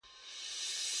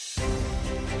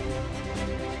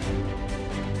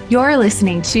You're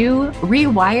listening to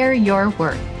Rewire Your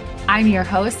Worth. I'm your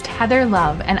host, Heather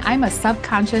Love, and I'm a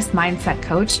subconscious mindset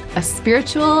coach, a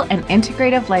spiritual and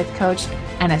integrative life coach,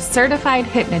 and a certified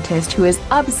hypnotist who is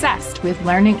obsessed with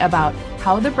learning about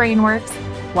how the brain works,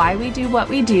 why we do what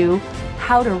we do,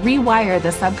 how to rewire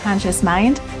the subconscious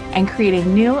mind, and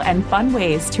creating new and fun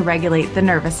ways to regulate the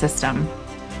nervous system.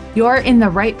 You're in the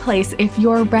right place if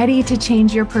you're ready to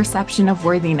change your perception of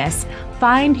worthiness,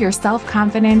 find your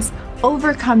self-confidence,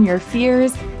 overcome your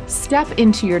fears, step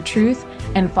into your truth,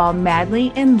 and fall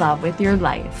madly in love with your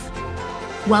life.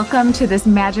 Welcome to this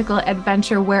magical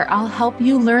adventure where I'll help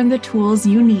you learn the tools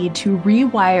you need to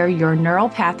rewire your neural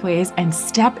pathways and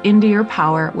step into your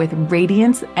power with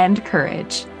radiance and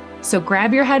courage. So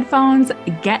grab your headphones,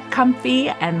 get comfy,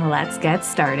 and let's get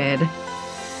started.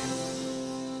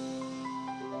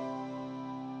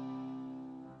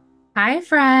 Hi,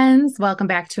 friends. Welcome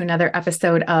back to another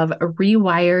episode of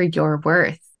Rewire Your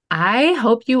Worth. I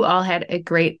hope you all had a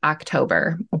great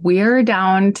October. We're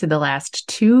down to the last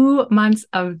 2 months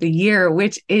of the year,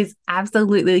 which is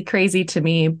absolutely crazy to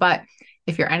me. But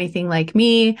if you're anything like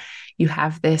me, you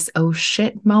have this oh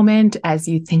shit moment as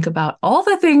you think about all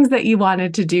the things that you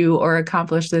wanted to do or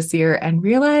accomplish this year and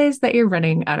realize that you're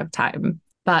running out of time.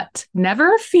 But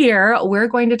never fear, we're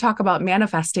going to talk about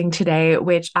manifesting today,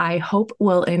 which I hope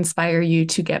will inspire you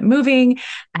to get moving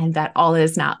and that all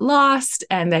is not lost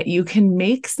and that you can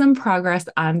make some progress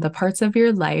on the parts of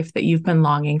your life that you've been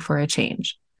longing for a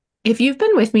change. If you've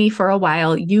been with me for a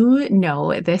while, you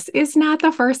know this is not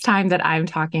the first time that I'm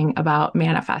talking about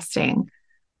manifesting.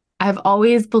 I've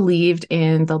always believed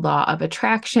in the law of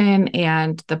attraction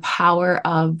and the power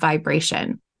of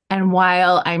vibration. And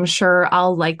while I'm sure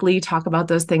I'll likely talk about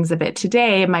those things a bit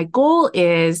today, my goal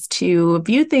is to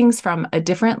view things from a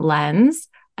different lens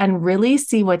and really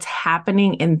see what's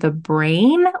happening in the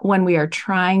brain when we are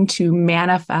trying to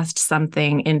manifest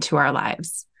something into our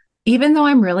lives. Even though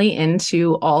I'm really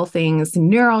into all things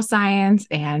neuroscience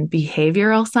and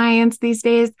behavioral science these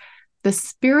days, the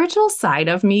spiritual side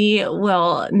of me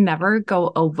will never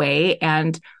go away.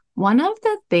 And one of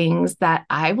the things that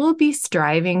I will be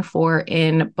striving for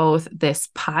in both this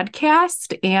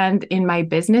podcast and in my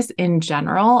business in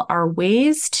general are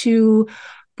ways to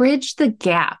bridge the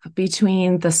gap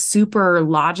between the super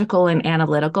logical and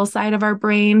analytical side of our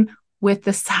brain with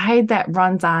the side that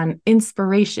runs on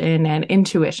inspiration and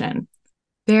intuition.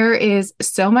 There is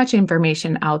so much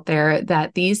information out there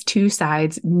that these two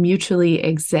sides mutually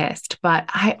exist, but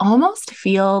I almost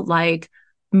feel like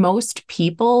most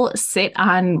people sit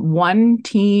on one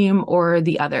team or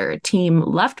the other, team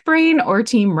left brain or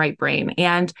team right brain.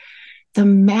 And the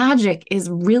magic is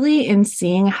really in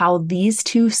seeing how these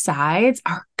two sides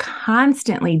are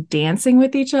constantly dancing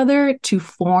with each other to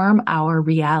form our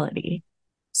reality.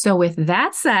 So with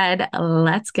that said,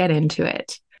 let's get into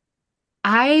it.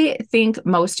 I think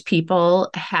most people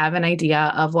have an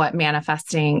idea of what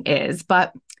manifesting is,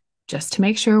 but just to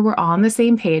make sure we're all on the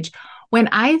same page, when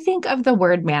I think of the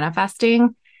word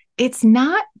manifesting, it's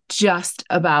not just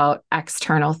about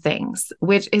external things,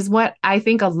 which is what I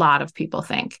think a lot of people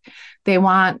think. They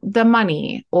want the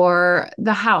money or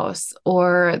the house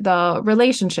or the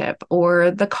relationship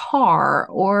or the car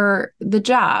or the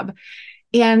job.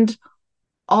 And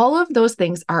all of those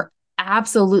things are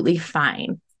absolutely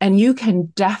fine. And you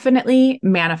can definitely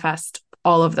manifest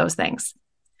all of those things.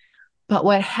 But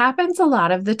what happens a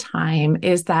lot of the time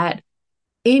is that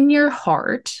in your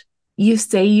heart, you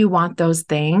say you want those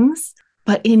things,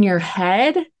 but in your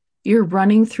head, you're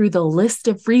running through the list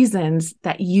of reasons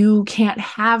that you can't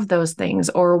have those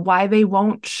things or why they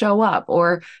won't show up,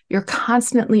 or you're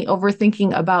constantly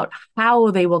overthinking about how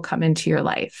they will come into your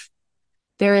life.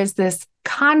 There is this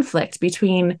conflict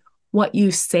between what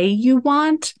you say you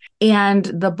want and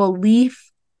the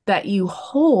belief that you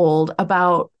hold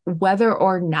about whether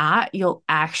or not you'll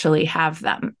actually have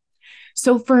them.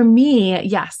 So for me,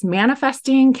 yes,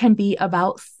 manifesting can be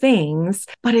about things,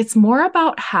 but it's more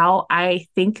about how I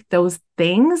think those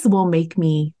things will make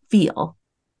me feel.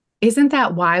 Isn't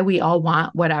that why we all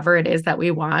want whatever it is that we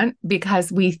want?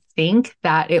 Because we think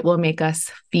that it will make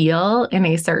us feel in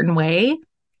a certain way.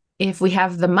 If we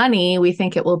have the money, we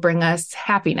think it will bring us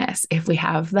happiness. If we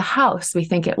have the house, we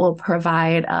think it will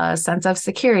provide a sense of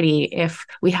security. If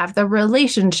we have the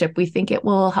relationship, we think it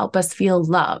will help us feel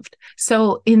loved.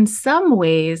 So in some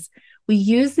ways, we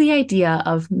use the idea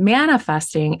of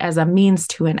manifesting as a means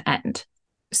to an end.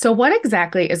 So what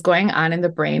exactly is going on in the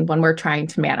brain when we're trying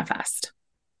to manifest?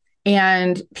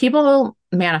 And people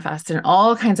manifest in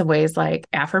all kinds of ways, like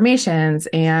affirmations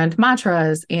and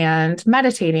mantras and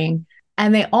meditating.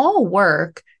 And they all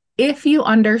work if you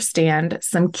understand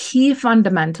some key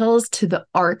fundamentals to the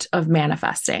art of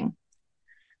manifesting.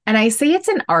 And I say it's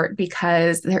an art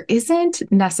because there isn't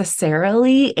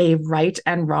necessarily a right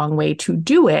and wrong way to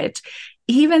do it,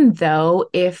 even though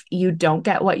if you don't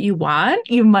get what you want,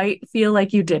 you might feel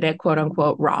like you did it, quote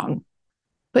unquote, wrong.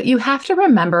 But you have to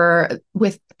remember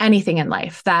with anything in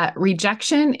life that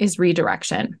rejection is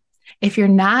redirection. If you're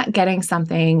not getting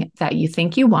something that you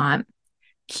think you want,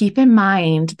 keep in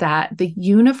mind that the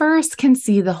universe can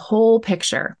see the whole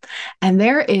picture, and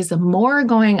there is more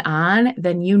going on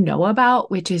than you know about,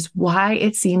 which is why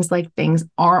it seems like things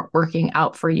aren't working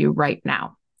out for you right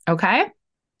now. Okay?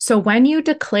 So when you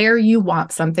declare you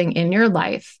want something in your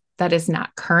life that is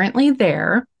not currently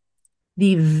there,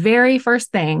 the very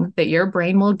first thing that your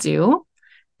brain will do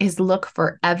is look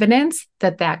for evidence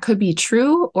that that could be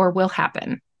true or will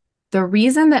happen. The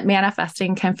reason that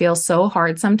manifesting can feel so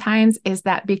hard sometimes is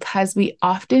that because we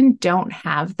often don't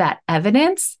have that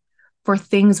evidence for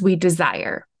things we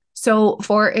desire. So,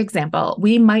 for example,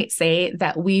 we might say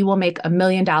that we will make $1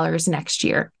 million next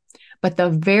year, but the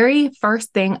very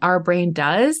first thing our brain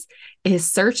does is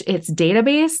search its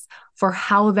database for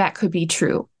how that could be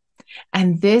true.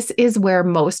 And this is where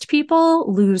most people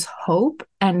lose hope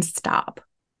and stop.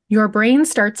 Your brain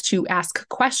starts to ask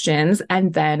questions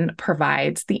and then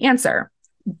provides the answer.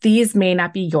 These may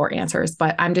not be your answers,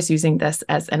 but I'm just using this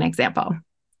as an example.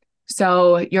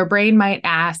 So your brain might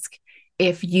ask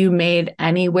if you made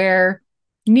anywhere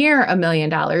near $1 million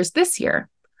this year.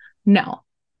 No.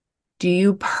 Do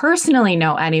you personally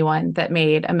know anyone that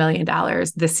made $1 million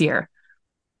this year?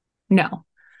 No.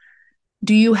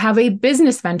 Do you have a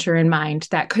business venture in mind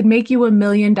that could make you $1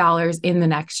 million in the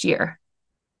next year?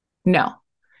 No.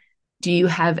 Do you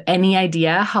have any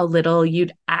idea how little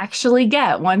you'd actually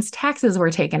get once taxes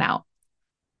were taken out?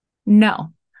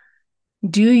 No.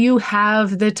 Do you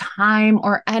have the time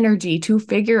or energy to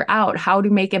figure out how to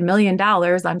make $1 million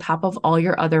on top of all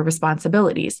your other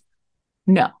responsibilities?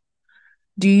 No.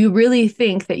 Do you really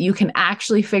think that you can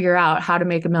actually figure out how to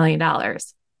make $1 million?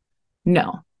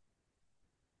 No.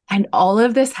 And all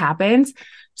of this happens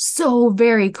so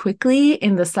very quickly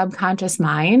in the subconscious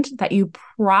mind that you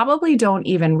probably don't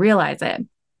even realize it.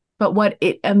 But what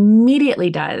it immediately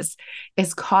does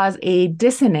is cause a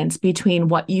dissonance between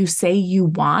what you say you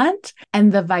want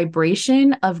and the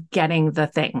vibration of getting the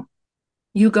thing.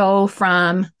 You go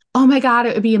from, oh my God,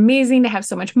 it would be amazing to have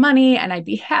so much money and I'd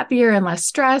be happier and less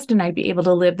stressed and I'd be able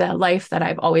to live that life that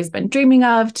I've always been dreaming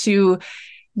of, to,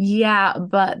 yeah,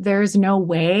 but there's no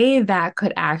way that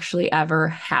could actually ever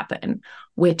happen,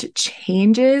 which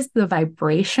changes the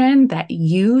vibration that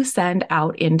you send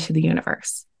out into the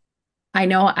universe. I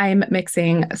know I'm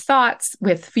mixing thoughts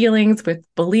with feelings, with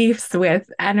beliefs, with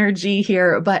energy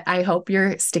here, but I hope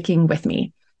you're sticking with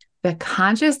me. The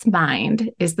conscious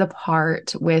mind is the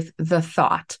part with the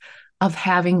thought of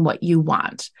having what you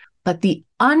want, but the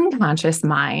unconscious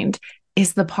mind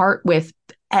is the part with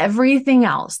everything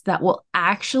else that will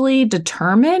actually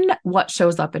determine what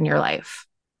shows up in your life.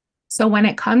 So when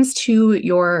it comes to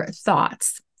your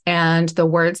thoughts and the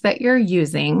words that you're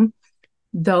using,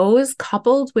 those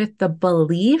coupled with the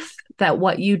belief that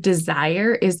what you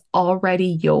desire is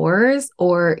already yours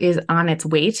or is on its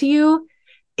way to you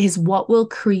is what will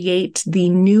create the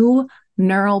new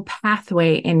neural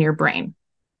pathway in your brain.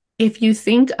 If you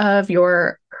think of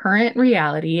your current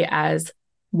reality as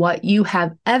what you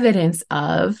have evidence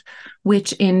of,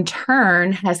 which in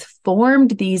turn has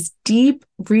formed these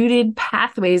deep-rooted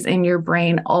pathways in your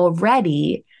brain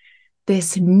already,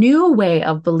 this new way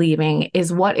of believing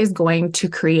is what is going to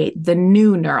create the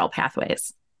new neural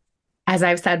pathways. As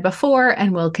I've said before,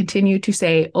 and will continue to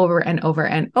say over and over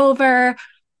and over,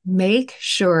 make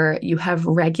sure you have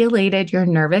regulated your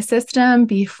nervous system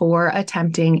before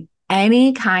attempting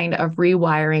any kind of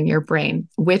rewiring your brain,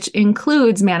 which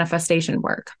includes manifestation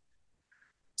work.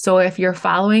 So if you're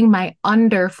following my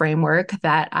under framework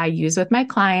that I use with my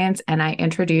clients and I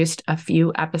introduced a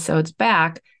few episodes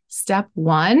back, step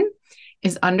 1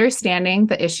 is understanding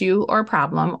the issue or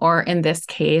problem, or in this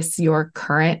case, your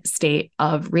current state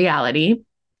of reality.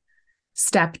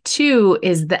 Step 2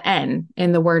 is the N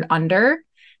in the word under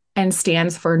and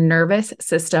stands for nervous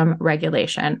system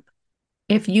regulation.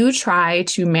 If you try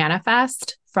to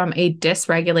manifest from a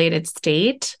dysregulated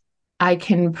state, I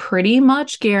can pretty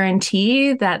much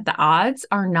guarantee that the odds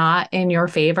are not in your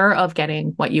favor of getting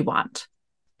what you want.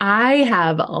 I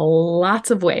have lots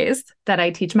of ways that I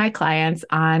teach my clients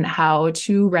on how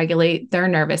to regulate their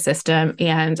nervous system.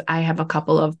 And I have a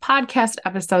couple of podcast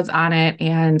episodes on it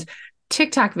and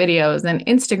TikTok videos and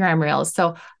Instagram reels.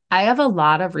 So I have a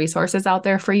lot of resources out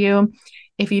there for you.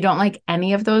 If you don't like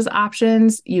any of those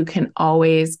options, you can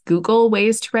always Google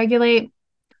ways to regulate.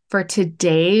 For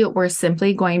today, we're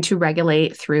simply going to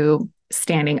regulate through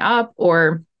standing up,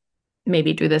 or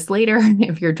maybe do this later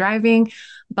if you're driving,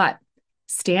 but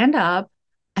stand up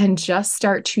and just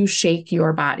start to shake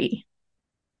your body.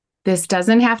 This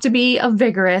doesn't have to be a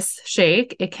vigorous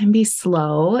shake. It can be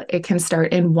slow. It can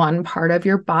start in one part of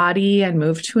your body and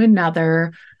move to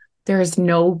another. There's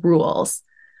no rules.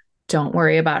 Don't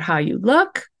worry about how you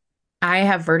look. I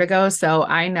have vertigo, so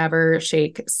I never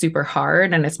shake super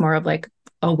hard, and it's more of like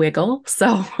a wiggle.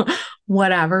 So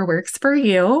whatever works for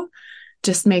you.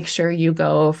 Just make sure you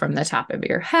go from the top of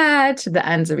your head to the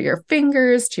ends of your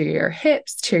fingers, to your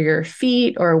hips, to your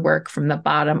feet, or work from the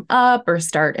bottom up or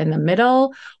start in the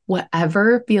middle.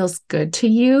 Whatever feels good to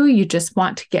you, you just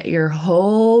want to get your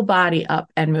whole body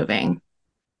up and moving.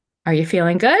 Are you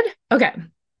feeling good? Okay,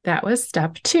 that was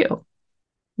step 2.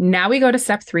 Now we go to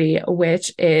step 3,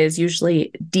 which is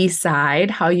usually decide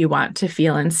how you want to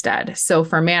feel instead. So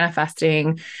for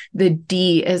manifesting, the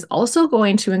D is also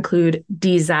going to include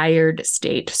desired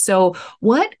state. So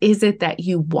what is it that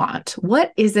you want?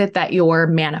 What is it that you're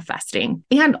manifesting?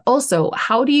 And also,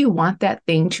 how do you want that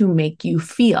thing to make you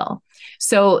feel?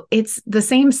 So it's the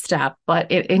same step,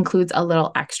 but it includes a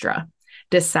little extra.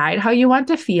 Decide how you want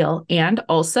to feel, and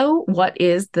also what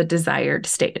is the desired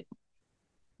state.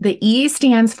 The E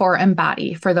stands for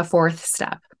embody for the 4th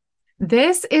step.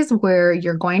 This is where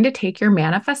you're going to take your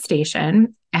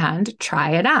manifestation and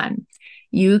try it on.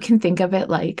 You can think of it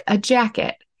like a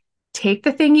jacket. Take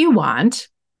the thing you want,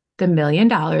 the $1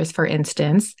 million, for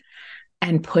instance,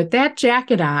 and put that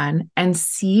jacket on and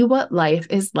see what life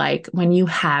is like when you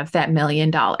have that $1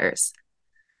 million.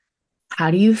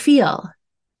 How do you feel?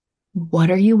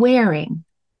 What are you wearing?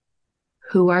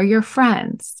 Who are your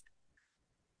friends?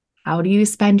 How do you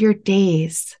spend your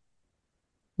days?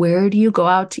 Where do you go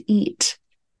out to eat?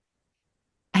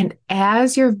 And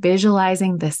as you're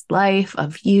visualizing this life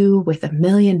of you with $1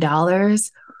 million,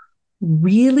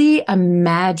 really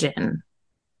imagine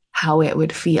how it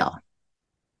would feel.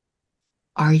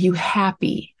 Are you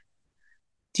happy?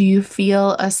 Do you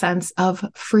feel a sense of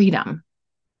freedom?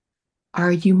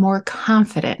 Are you more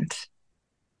confident?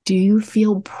 Do you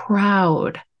feel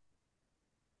proud?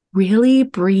 Really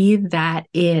breathe that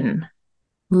in.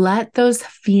 Let those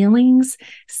feelings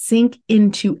sink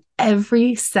into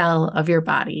every cell of your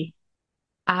body.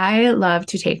 I love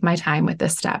to take my time with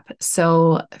this step,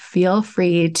 so feel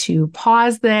free to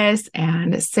pause this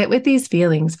and sit with these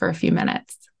feelings for a few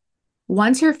minutes.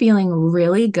 Once you're feeling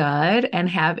really good and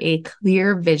have a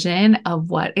clear vision of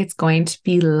what it's going to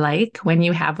be like when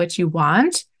you have what you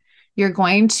want, you're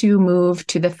going to move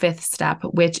to the 5th step,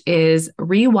 which is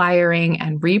rewiring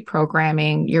and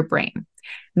reprogramming your brain.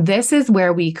 This is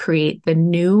where we create the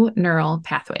new neural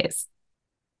pathways.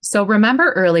 So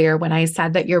remember earlier when I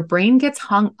said that your brain gets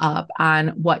hung up on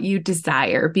what you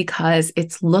desire because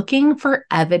it's looking for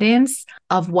evidence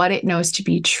of what it knows to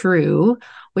be true,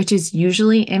 which is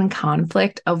usually in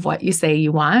conflict of what you say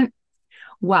you want?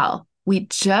 Well, we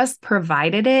just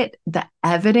provided it the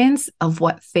evidence of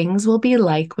what things will be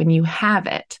like when you have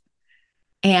it.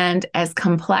 And as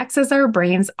complex as our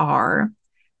brains are,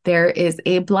 there is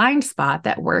a blind spot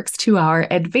that works to our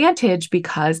advantage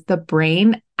because the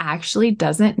brain actually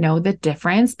doesn't know the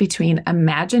difference between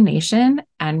imagination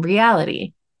and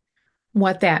reality.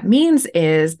 What that means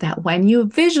is that when you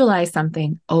visualize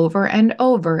something over and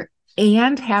over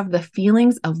and have the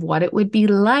feelings of what it would be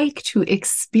like to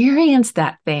experience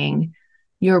that thing,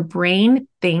 your brain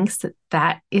thinks that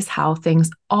that is how things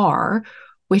are,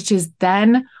 which is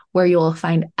then where you will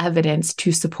find evidence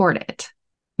to support it.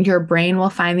 Your brain will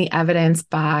find the evidence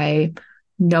by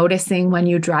noticing when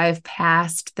you drive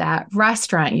past that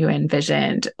restaurant you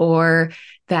envisioned, or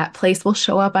that place will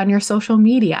show up on your social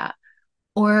media,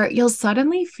 or you'll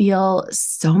suddenly feel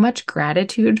so much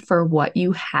gratitude for what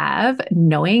you have,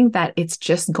 knowing that it's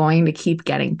just going to keep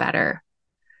getting better.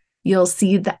 You'll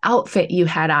see the outfit you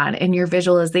had on in your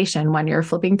visualization when you're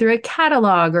flipping through a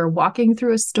catalog or walking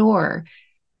through a store.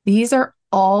 These are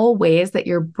all ways that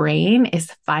your brain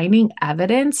is finding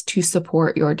evidence to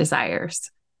support your desires.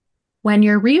 When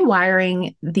you're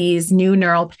rewiring these new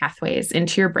neural pathways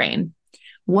into your brain,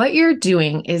 what you're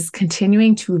doing is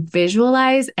continuing to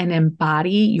visualize and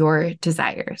embody your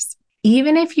desires.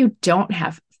 Even if you don't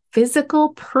have physical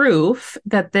proof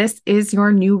that this is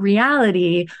your new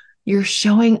reality, you're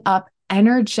showing up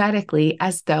energetically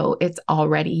as though it's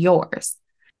already yours.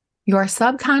 Your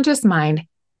subconscious mind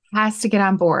has to get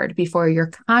on board before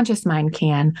your conscious mind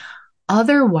can.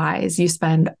 Otherwise, you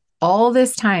spend all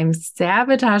this time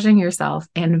sabotaging yourself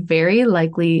and very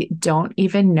likely don't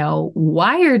even know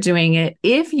why you're doing it,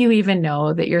 if you even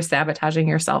know that you're sabotaging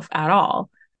yourself at all.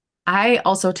 I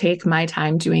also take my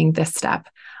time doing this step.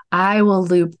 I will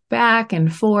loop back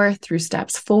and forth through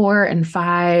steps 4 and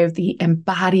 5, the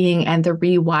embodying and the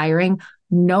rewiring,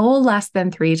 no less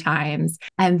than 3 times.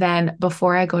 And then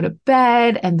before I go to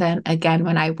bed, and then again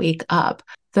when I wake up,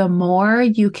 the more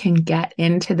you can get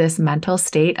into this mental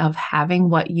state of having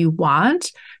what you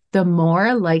want, the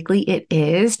more likely it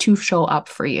is to show up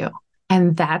for you.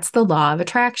 And that's the law of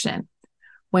attraction.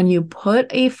 When you put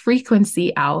a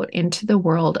frequency out into the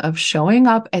world of showing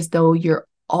up as though you're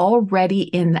already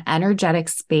in the energetic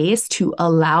space to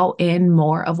allow in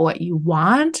more of what you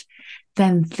want,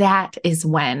 then that is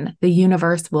when the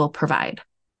universe will provide.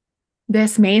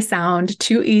 This may sound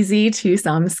too easy to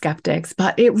some skeptics,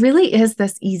 but it really is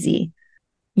this easy.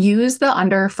 Use the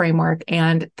UNDER framework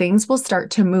and things will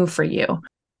start to move for you.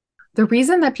 The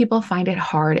reason that people find it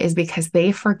hard is because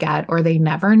they forget or they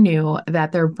never knew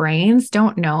that their brains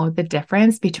don't know the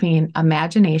difference between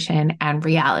imagination and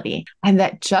reality. And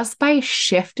that just by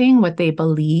shifting what they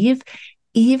believe,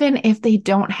 even if they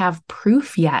don't have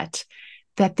proof yet,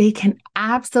 that they can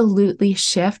absolutely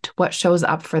shift what shows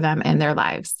up for them in their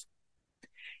lives.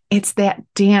 It's that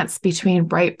dance between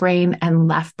right brain and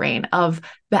left brain of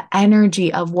the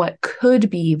energy of what could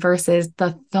be versus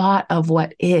the thought of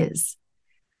what is.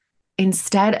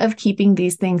 Instead of keeping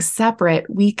these things separate,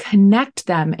 we connect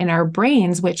them in our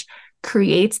brains, which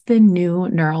creates the new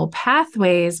neural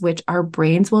pathways, which our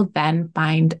brains will then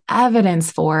find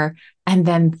evidence for, and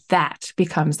then that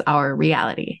becomes our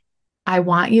reality. I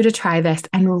want you to try this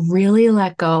and really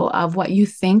let go of what you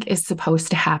think is supposed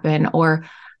to happen, or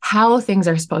how things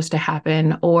are supposed to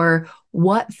happen, or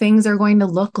what things are going to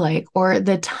look like, or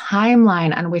the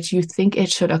timeline on which you think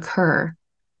it should occur.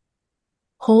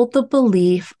 Hold the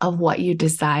belief of what you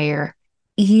desire,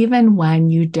 even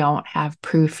when you don't have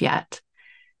proof yet.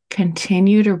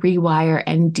 Continue to rewire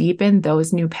and deepen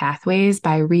those new pathways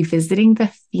by revisiting the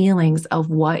feelings of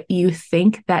what you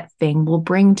think that thing will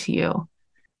bring to you.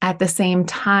 At the same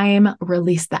time,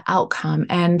 release the outcome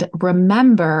and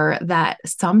remember that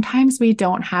sometimes we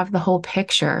don't have the whole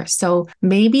picture. So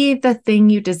maybe the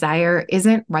thing you desire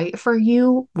isn't right for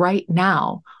you right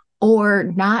now, or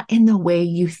not in the way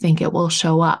you think it will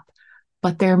show up,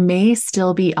 but there may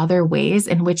still be other ways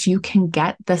in which you can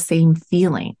get the same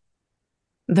feeling.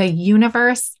 The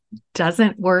universe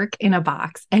doesn't work in a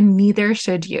box, and neither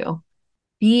should you.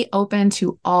 Be open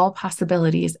to all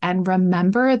possibilities and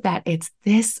remember that it's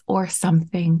this or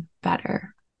something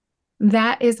better.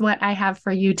 That is what I have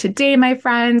for you today, my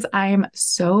friends. I'm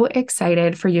so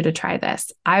excited for you to try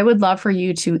this. I would love for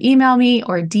you to email me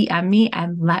or DM me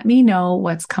and let me know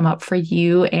what's come up for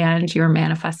you and your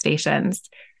manifestations.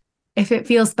 If it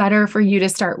feels better for you to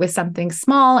start with something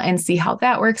small and see how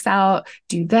that works out,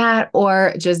 do that,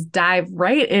 or just dive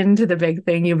right into the big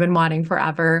thing you've been wanting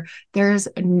forever. There's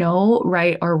no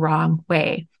right or wrong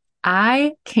way.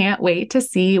 I can't wait to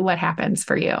see what happens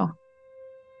for you.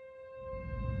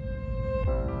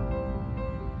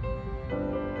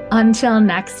 Until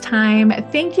next time,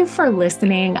 thank you for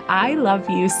listening. I love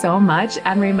you so much,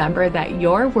 and remember that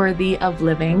you're worthy of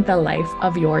living the life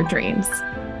of your dreams.